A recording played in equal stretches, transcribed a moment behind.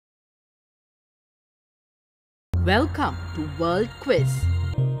Welcome to World Quiz.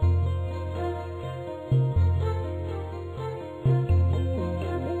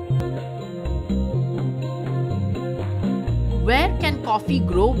 Where can coffee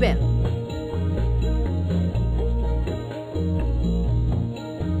grow well?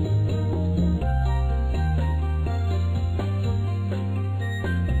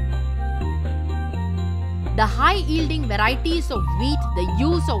 The high-yielding varieties of wheat, the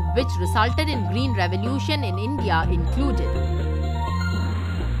use of which resulted in Green Revolution in India included.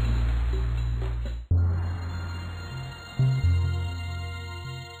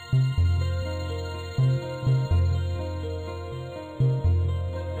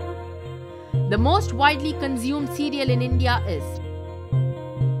 The most widely consumed cereal in India is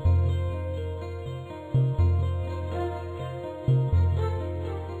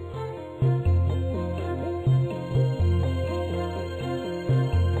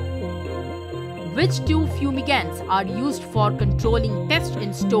Which two fumigants are used for controlling pests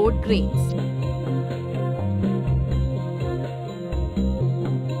in stored grains?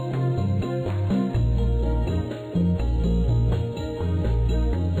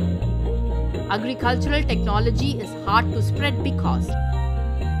 Agricultural technology is hard to spread because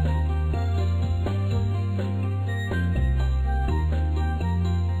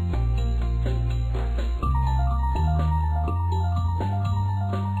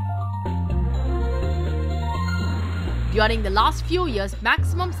during the last few years,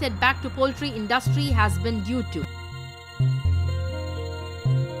 maximum setback to poultry industry has been due to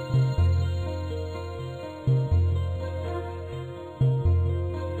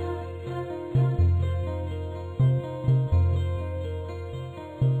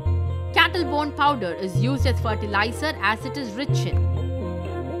cattle bone powder is used as fertilizer as it is rich in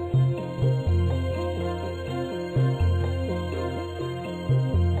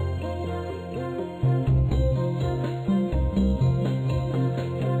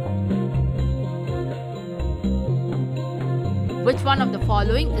which one of the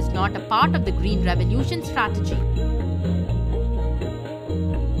following is not a part of the Green Revolution strategy?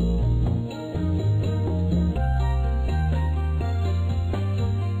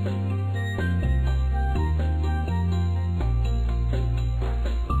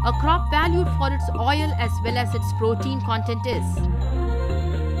 A crop valued for its oil as well as its protein content is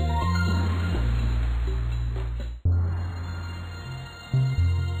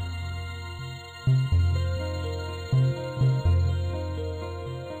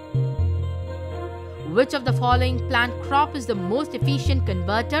which of the following plant crop is the most efficient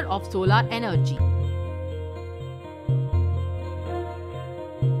converter of solar energy?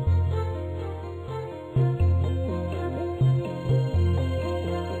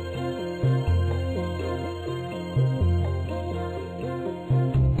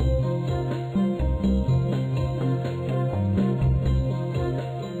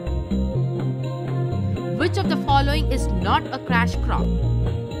 Which of the following is not a crash crop?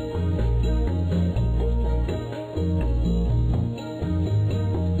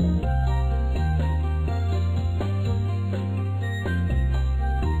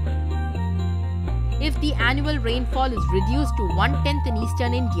 If the annual rainfall is reduced to 1/10 in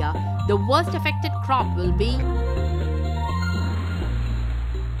eastern India, the worst affected crop will be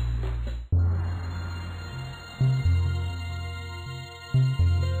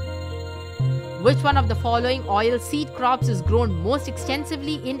which one of the following oil seed crops is grown most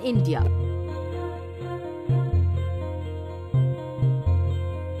extensively in India?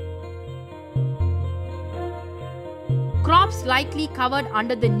 Crops likely covered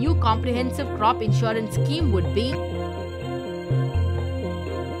under the new comprehensive crop insurance scheme would be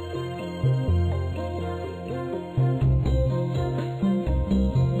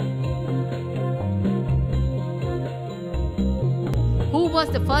who was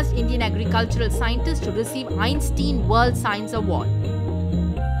the first Indian agricultural scientist to receive Einstein World Science Award?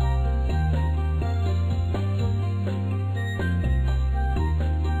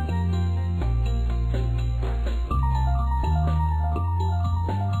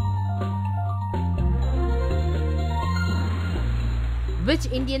 Which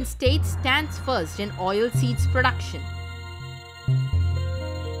Indian state stands first in oil seeds production?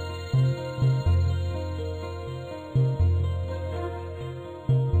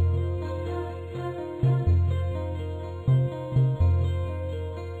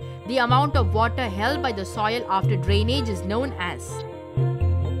 The amount of water held by the soil after drainage is known as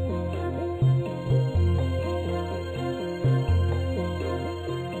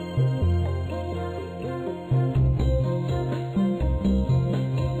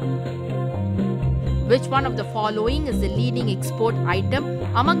Which one of the following is the leading export item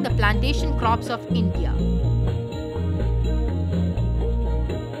among the plantation crops of India?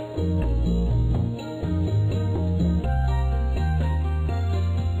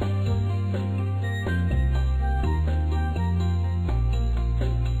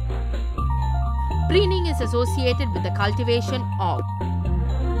 Preening is associated with the cultivation of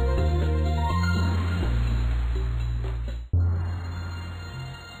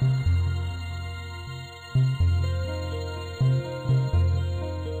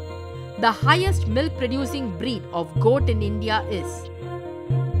the highest milk producing breed of goat in India is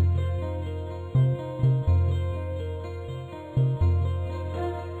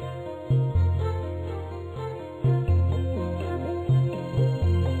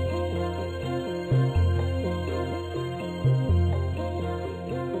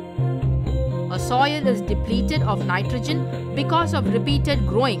a soil is depleted of nitrogen because of repeated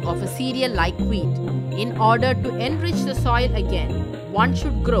growing of a cereal like wheat. In order to enrich the soil again, one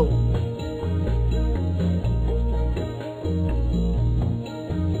should grow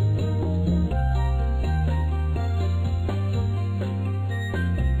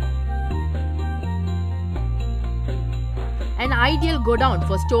an ideal godown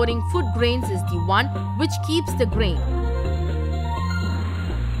for storing food grains is the one which keeps the grain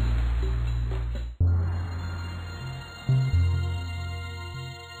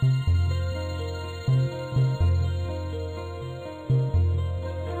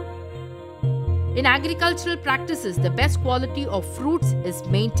in agricultural practices. The best quality of fruits is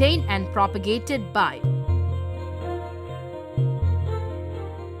maintained and propagated by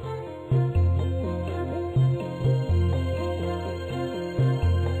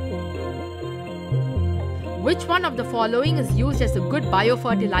which one of the following is used as a good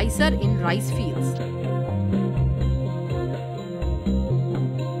biofertilizer in rice fields?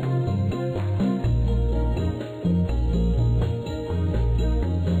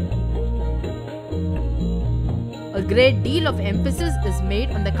 A great deal of emphasis is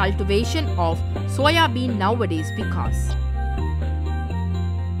made on the cultivation of soya bean nowadays because